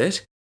throws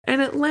it and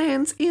it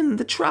lands in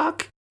the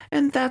truck.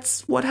 And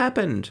that's what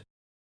happened.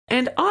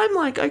 And I'm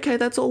like, okay,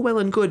 that's all well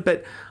and good,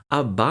 but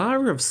a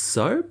bar of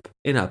soap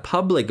in a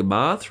public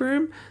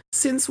bathroom?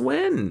 Since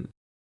when?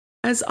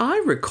 As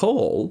I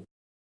recall,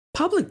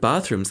 public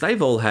bathrooms,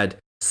 they've all had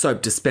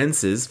soap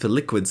dispensers for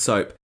liquid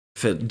soap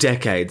for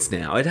decades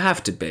now. It'd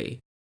have to be.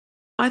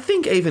 I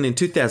think even in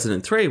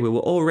 2003, we were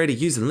already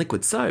using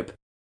liquid soap.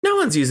 No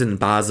one's using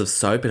bars of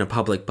soap in a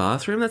public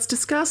bathroom. That's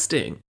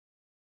disgusting.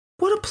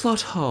 What a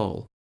plot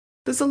hole.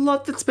 There's a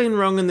lot that's been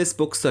wrong in this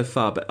book so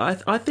far, but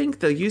I think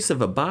the use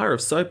of a bar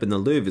of soap in the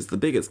Louvre is the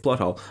biggest plot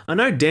hole. I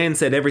know Dan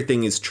said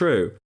everything is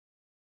true,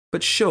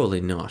 but surely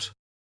not.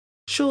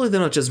 Surely they're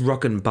not just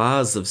rocking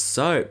bars of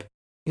soap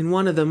in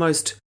one of the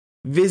most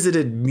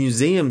visited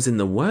museums in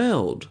the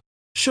world.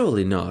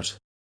 Surely not.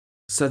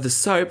 So the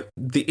soap,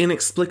 the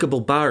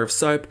inexplicable bar of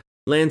soap,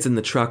 lands in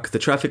the truck, the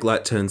traffic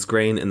light turns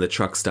green and the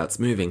truck starts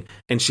moving.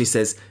 And she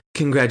says,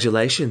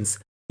 congratulations,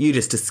 you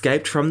just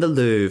escaped from the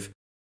Louvre.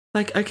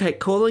 Like, okay,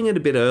 calling it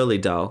a bit early,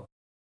 doll.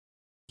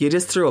 You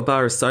just threw a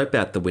bar of soap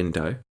out the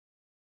window.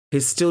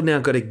 He's still now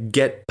got to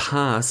get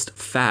past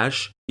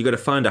Fash. You got to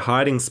find a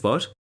hiding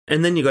spot.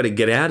 And then you got to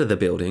get out of the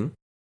building.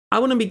 I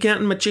wouldn't be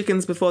counting my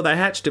chickens before they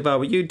hatched if I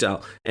were you,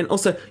 doll. And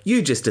also,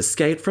 you just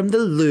escaped from the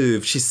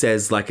Louvre, she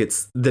says like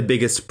it's the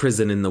biggest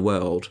prison in the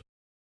world.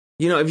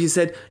 You know, if you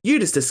said, you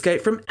just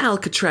escaped from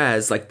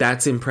Alcatraz, like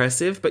that's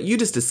impressive, but you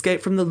just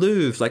escaped from the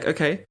Louvre, like,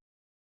 okay,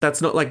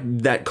 that's not like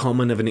that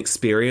common of an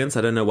experience.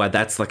 I don't know why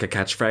that's like a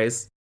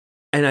catchphrase.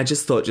 And I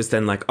just thought just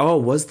then like, oh,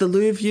 was the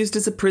Louvre used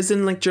as a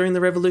prison like during the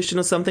revolution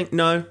or something?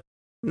 No,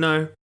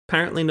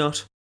 apparently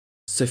not.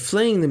 So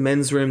fleeing the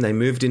men's room, they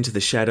moved into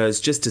the shadows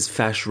just as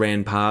Fash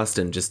ran past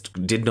and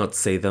just did not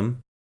see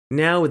them.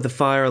 Now with the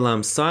fire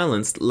alarm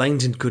silenced,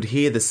 Langdon could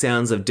hear the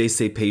sounds of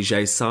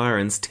DCPJ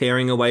sirens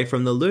tearing away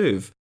from the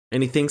Louvre,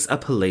 and he thinks a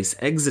police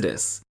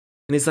exodus.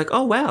 And he's like,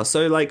 oh wow,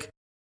 so like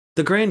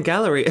the Grand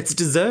Gallery, it's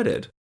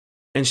deserted.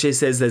 And she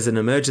says there's an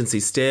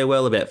emergency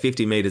stairwell about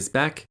 50 metres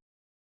back.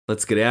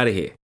 Let's get out of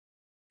here.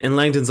 And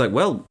Langdon's like,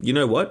 well, you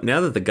know what?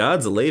 Now that the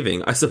guards are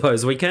leaving, I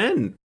suppose we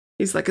can.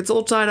 He's like, it's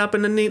all tied up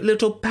in a neat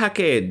little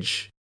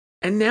package.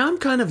 And now I'm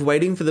kind of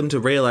waiting for them to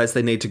realise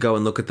they need to go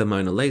and look at the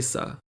Mona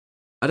Lisa.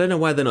 I don't know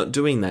why they're not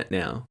doing that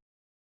now.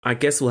 I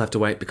guess we'll have to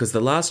wait because the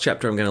last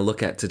chapter I'm going to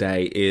look at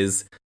today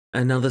is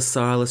another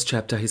Silas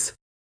chapter. He's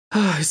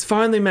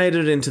finally made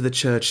it into the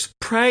church.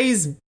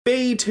 Praise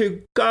be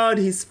to God,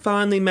 he's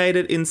finally made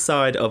it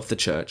inside of the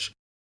church.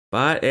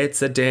 But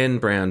it's a Dan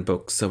Brown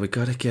book, so we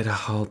got to get a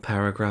whole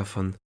paragraph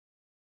on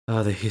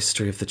the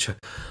history of the church.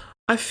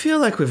 I feel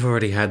like we've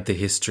already had the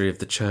history of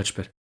the church,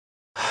 but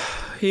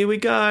here we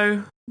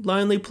go.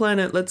 Lonely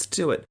Planet, let's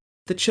do it.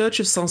 The Church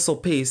of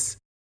Saint-Sulpice,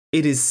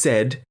 it is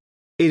said,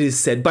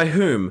 by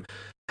whom,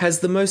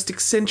 has the most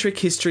eccentric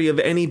history of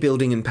any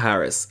building in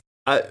Paris.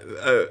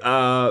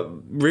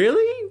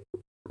 Really?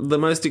 The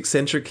most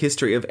eccentric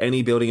history of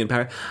any building in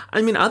Paris?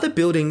 I mean, other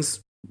buildings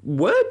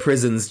were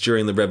prisons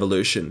during the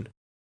Revolution.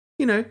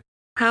 You know,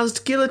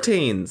 housed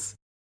guillotines.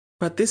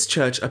 But this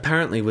church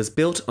apparently was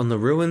built on the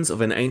ruins of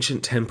an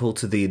ancient temple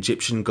to the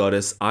Egyptian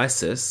goddess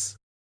Isis,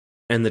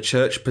 and the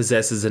church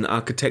possesses an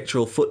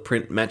architectural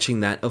footprint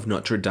matching that of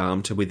Notre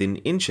Dame to within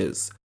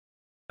inches.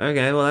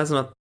 Okay, well that's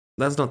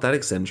not that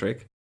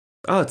eccentric.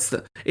 Oh,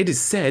 it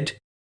is said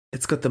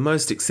it's got the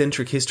most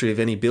eccentric history of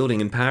any building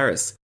in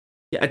Paris.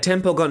 Yeah, a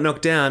temple got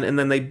knocked down and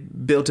then they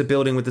built a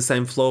building with the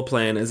same floor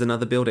plan as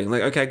another building.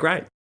 Like, okay,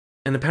 great.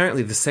 And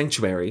apparently the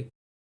sanctuary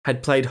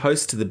had played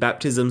host to the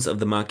baptisms of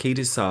the Marquis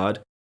de Sade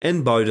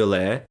and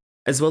Baudelaire,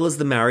 as well as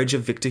the marriage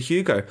of Victor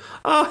Hugo.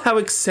 Oh, how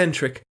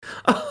eccentric.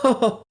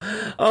 Oh,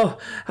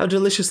 how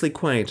deliciously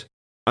quaint.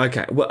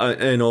 Okay, well,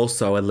 and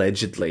also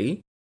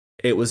allegedly,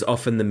 it was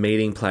often the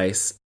meeting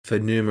place for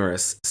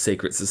numerous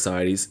secret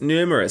societies.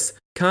 Numerous.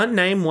 Can't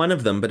name one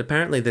of them, but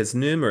apparently there's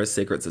numerous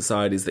secret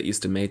societies that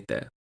used to meet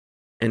there.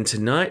 And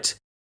tonight,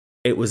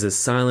 it was as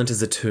silent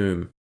as a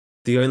tomb.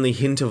 The only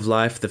hint of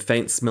life, the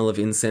faint smell of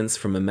incense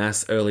from a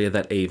mass earlier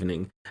that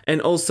evening. And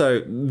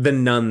also the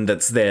nun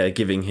that's there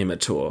giving him a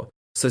tour.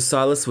 So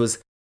Silas was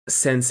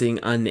sensing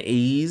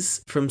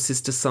unease from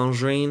Sister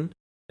Sandrine.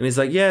 And he's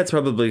like, yeah, it's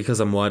probably because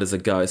I'm white as a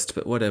ghost,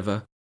 but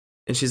whatever.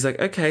 And she's like,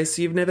 okay,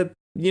 so you've never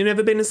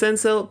been to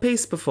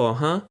Saint-Sulpice before,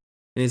 huh?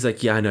 And he's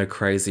like, yeah, I know,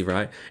 crazy,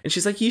 right? And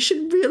she's like, you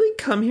should really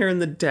come here in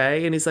the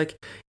day. And he's like,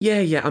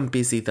 yeah, I'm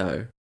busy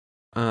though.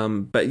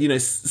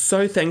 But,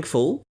 so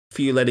thankful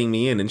for you letting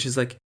me in. And she's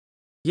like,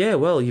 yeah,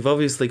 well, you've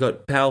obviously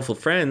got powerful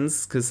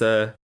friends because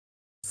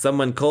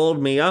someone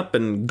called me up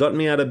and got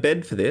me out of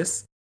bed for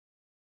this.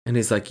 And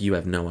he's like, you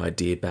have no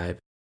idea, babe.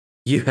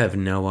 You have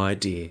no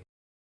idea.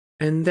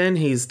 And then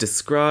he's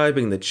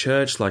describing the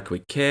church like we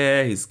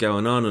care. He's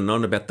going on and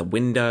on about the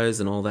windows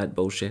and all that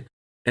bullshit.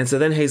 And so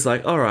then he's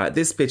like, all right,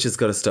 this bitch has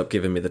got to stop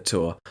giving me the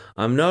tour.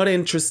 I'm not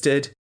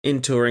interested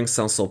in touring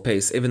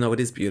Saint-Sulpice, even though it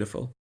is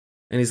beautiful.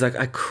 And he's like,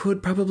 I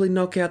could probably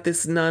knock out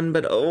this nun,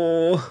 but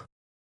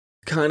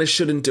kind of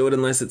shouldn't do it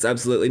unless it's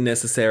absolutely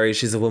necessary.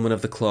 She's a woman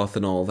of the cloth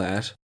and all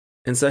that.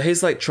 And so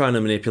he's like trying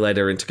to manipulate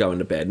her into going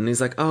to bed. And he's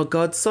like, oh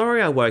God,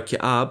 sorry I woke you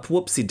up.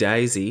 Whoopsie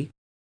daisy.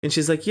 And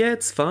she's like, yeah,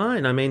 it's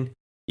fine. I mean,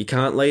 you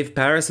can't leave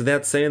Paris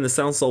without seeing the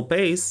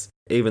Saint-Sulpice,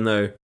 even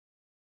though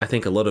I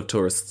think a lot of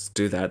tourists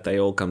do that. They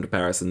all come to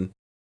Paris and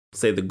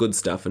see the good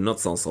stuff and not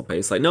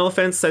Saint-Sulpice. Like, no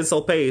offense,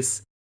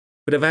 Saint-Sulpice,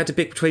 but if I had to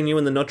pick between you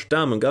and the Notre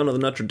Dame, I'm going to the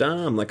Notre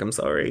Dame. Like, I'm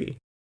sorry.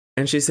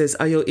 And she says,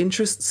 are your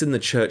interests in the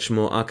church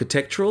more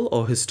architectural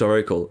or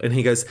historical? And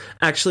he goes,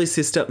 actually,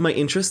 sister, my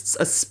interests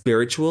are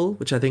spiritual,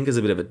 which I think is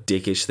a bit of a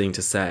dickish thing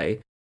to say.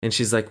 And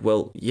she's like,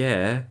 well,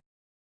 yeah,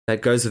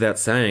 that goes without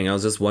saying. I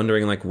was just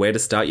wondering, like, where to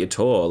start your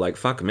tour. Like,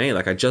 fuck me.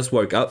 Like, I just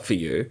woke up for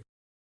you.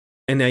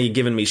 And now you're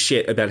giving me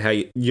shit about how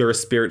you're a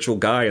spiritual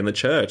guy in the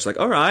church. Like,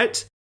 all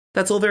right,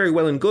 that's all very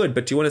well and good,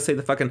 but do you want to see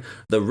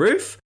the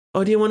roof?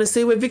 Or do you want to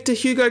see where Victor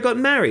Hugo got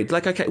married?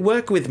 Like, okay,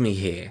 work with me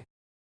here.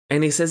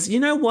 And he says, you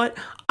know what?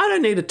 I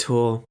don't need a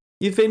tour.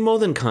 You've been more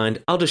than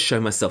kind. I'll just show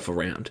myself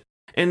around.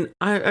 And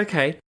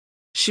okay,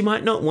 she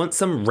might not want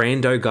some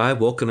rando guy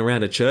walking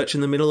around a church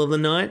in the middle of the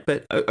night,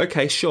 but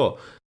okay, sure.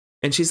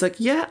 And she's like,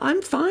 yeah,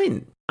 I'm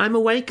fine. I'm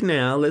awake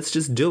now. Let's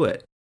just do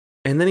it.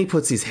 And then he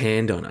puts his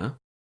hand on her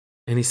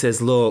and he says,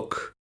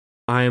 look,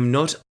 I am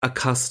not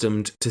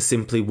accustomed to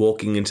simply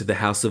walking into the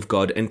house of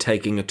God and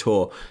taking a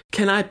tour.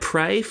 Can I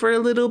pray for a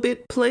little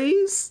bit,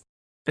 please?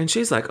 And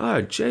she's like,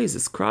 oh,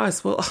 Jesus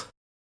Christ. Well,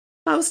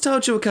 I was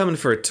told you were coming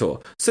for a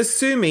tour, so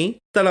sue me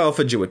that I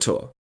offered you a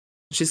tour.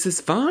 She says,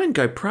 fine,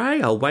 go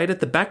pray. I'll wait at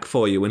the back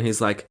for you. And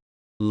he's like,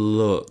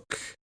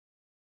 look,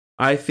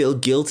 I feel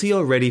guilty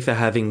already for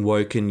having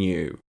woken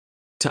you.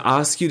 To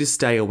ask you to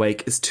stay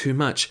awake is too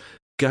much.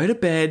 Go to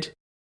bed.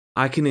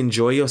 I can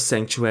enjoy your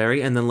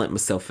sanctuary and then let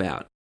myself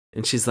out.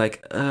 And she's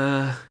like,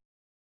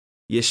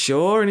 you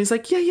sure? And he's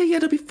like, yeah,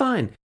 it'll be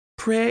fine.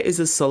 Prayer is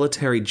a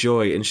solitary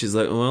joy. And she's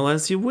like, well,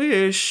 as you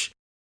wish.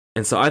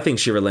 And so I think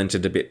she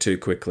relented a bit too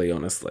quickly,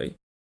 honestly.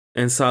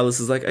 And Silas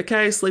is like,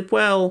 okay, sleep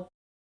well.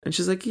 And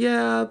she's like,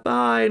 yeah,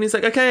 bye. And he's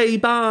like, okay,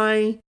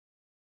 bye.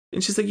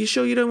 And she's like, you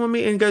sure you don't want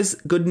me? And he goes,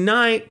 good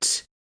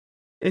night.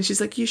 And she's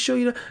like, you sure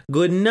you don't?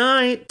 Good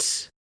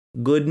night.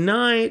 Good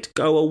night.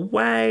 Go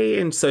away.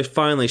 And so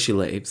finally she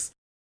leaves.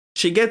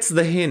 She gets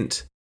the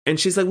hint. And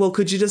she's like, well,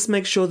 could you just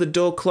make sure the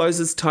door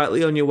closes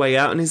tightly on your way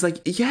out? And he's like,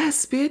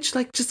 yes, bitch.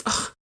 Like, just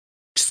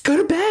go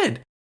to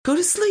bed. Go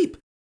to sleep.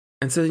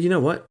 And so, you know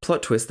what?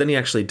 Plot twist. Then he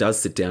actually does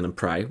sit down and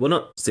pray. Well,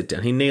 not sit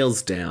down. He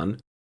kneels down.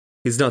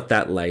 He's not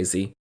that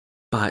lazy.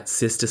 But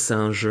Sister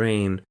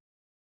Sandrine,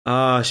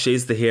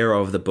 she's the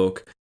hero of the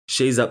book.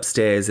 She's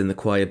upstairs in the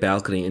choir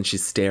balcony and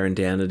she's staring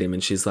down at him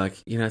and she's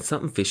like,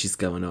 something fishy's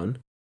going on.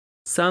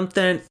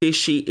 Something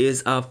fishy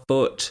is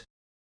afoot.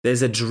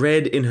 There's a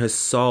dread in her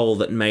soul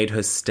that made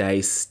her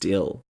stay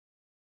still.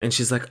 And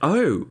she's like,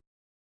 oh,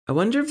 I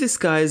wonder if this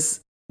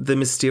guy's the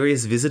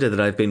mysterious visitor that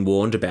I've been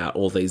warned about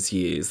all these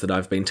years, that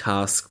I've been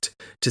tasked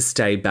to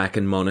stay back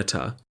and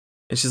monitor.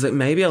 And she's like,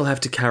 maybe I'll have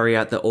to carry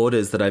out the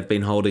orders that I've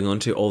been holding on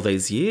to all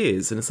these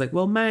years. And it's like,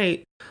 well,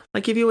 mate,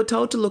 like if you were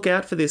told to look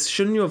out for this,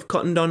 shouldn't you have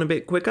cottoned on a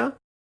bit quicker?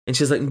 And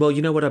she's like, well,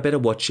 you know what? I better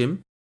watch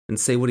him and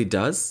see what he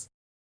does.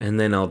 And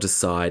then I'll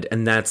decide.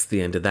 And that's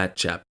the end of that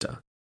chapter.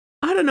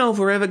 I don't know if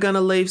we're ever going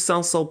to leave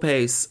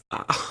Saint-Sulpice.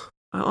 I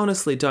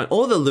honestly don't.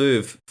 Or the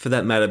Louvre, for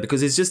that matter,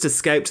 because he's just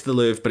escaped the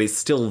Louvre, but he's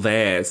still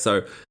there.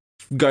 So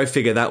go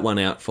figure that one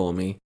out for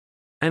me.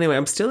 Anyway,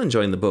 I'm still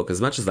enjoying the book.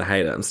 As much as I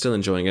hate it, I'm still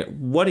enjoying it.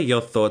 What are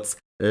your thoughts?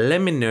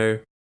 Let me know.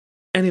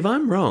 And if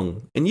I'm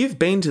wrong, and you've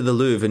been to the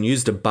Louvre and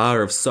used a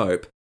bar of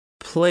soap,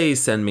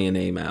 please send me an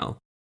email.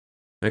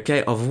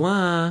 Okay, au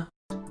revoir.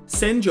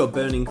 Send your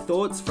burning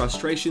thoughts,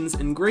 frustrations,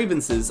 and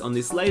grievances on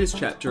this latest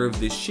chapter of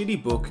this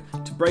shitty book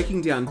to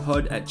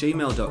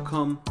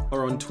breakingdownpod@gmail.com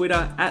or on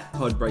Twitter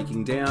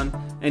 @podbreakingdown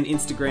and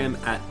Instagram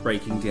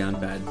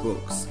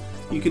 @breakingdownbadbooks.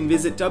 You can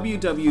visit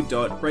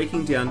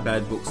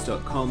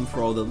www.breakingdownbadbooks.com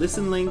for all the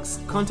listen links,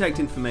 contact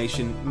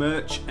information,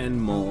 merch,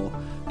 and more.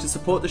 To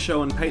support the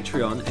show on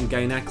Patreon and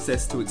gain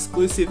access to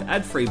exclusive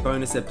ad-free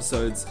bonus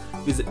episodes,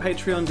 visit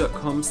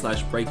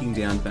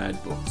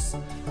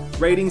patreon.com/breakingdownbadbooks.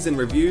 Ratings and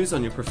reviews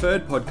on your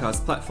preferred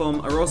podcast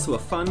platform are also a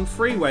fun,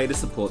 free way to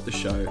support the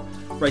show.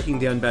 Breaking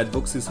Down Bad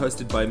Books is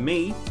hosted by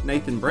me,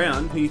 Nathan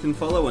Brown, who you can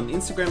follow on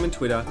Instagram and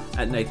Twitter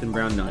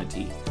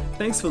 @NathanBrown90.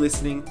 Thanks for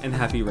listening and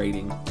happy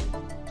reading.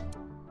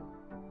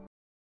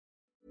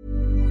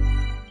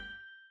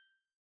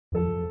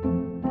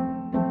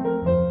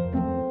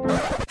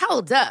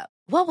 Hold up.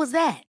 What was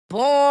that?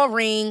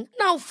 Boring.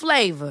 No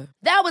flavor.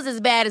 That was as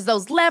bad as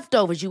those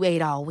leftovers you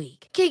ate all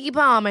week. Keke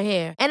Palmer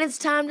here, and it's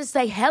time to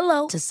say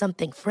hello to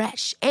something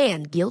fresh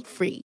and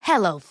guilt-free.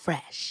 Hello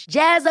Fresh.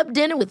 Jazz up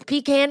dinner with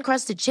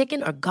pecan-crusted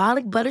chicken or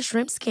garlic butter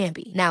shrimp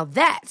scampi. Now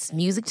that's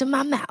music to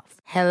my mouth.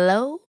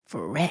 Hello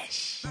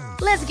Fresh.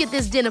 Let's get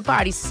this dinner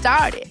party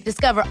started.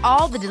 Discover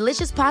all the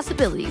delicious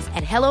possibilities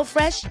at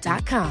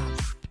HelloFresh.com.